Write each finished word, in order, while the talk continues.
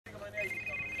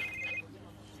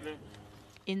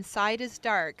Inside is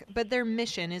dark, but their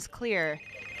mission is clear.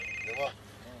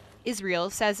 Israel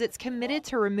says it's committed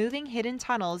to removing hidden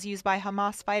tunnels used by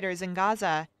Hamas fighters in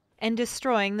Gaza and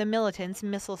destroying the militants'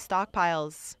 missile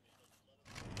stockpiles.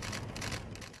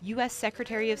 U.S.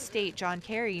 Secretary of State John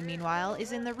Kerry, meanwhile,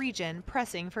 is in the region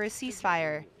pressing for a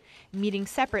ceasefire, meeting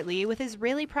separately with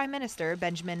Israeli Prime Minister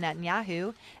Benjamin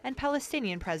Netanyahu and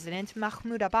Palestinian President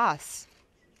Mahmoud Abbas.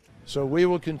 So we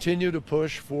will continue to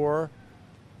push for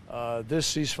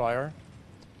this ceasefire.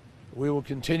 We will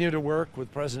continue to work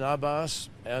with President Abbas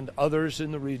and others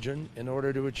in the region in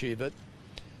order to achieve it.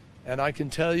 And I can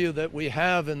tell you that we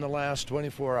have, in the last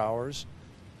 24 hours,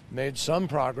 made some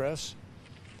progress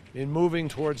in moving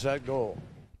towards that goal.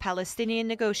 Palestinian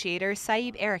negotiator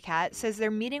Saeb Erekat says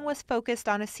their meeting was focused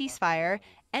on a ceasefire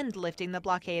and lifting the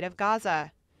blockade of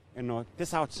Gaza.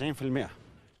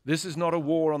 This is not a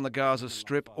war on the Gaza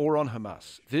Strip or on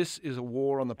Hamas. This is a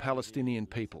war on the Palestinian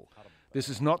people. This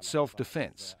is not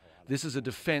self-defense. This is a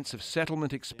defense of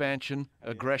settlement expansion,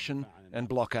 aggression and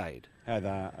blockade.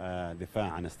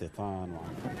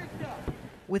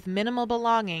 With minimal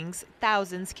belongings,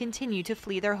 thousands continue to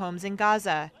flee their homes in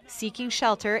Gaza, seeking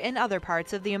shelter in other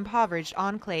parts of the impoverished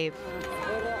enclave.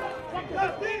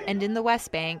 And in the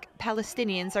West Bank,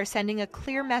 Palestinians are sending a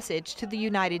clear message to the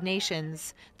United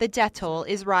Nations. The death toll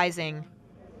is rising.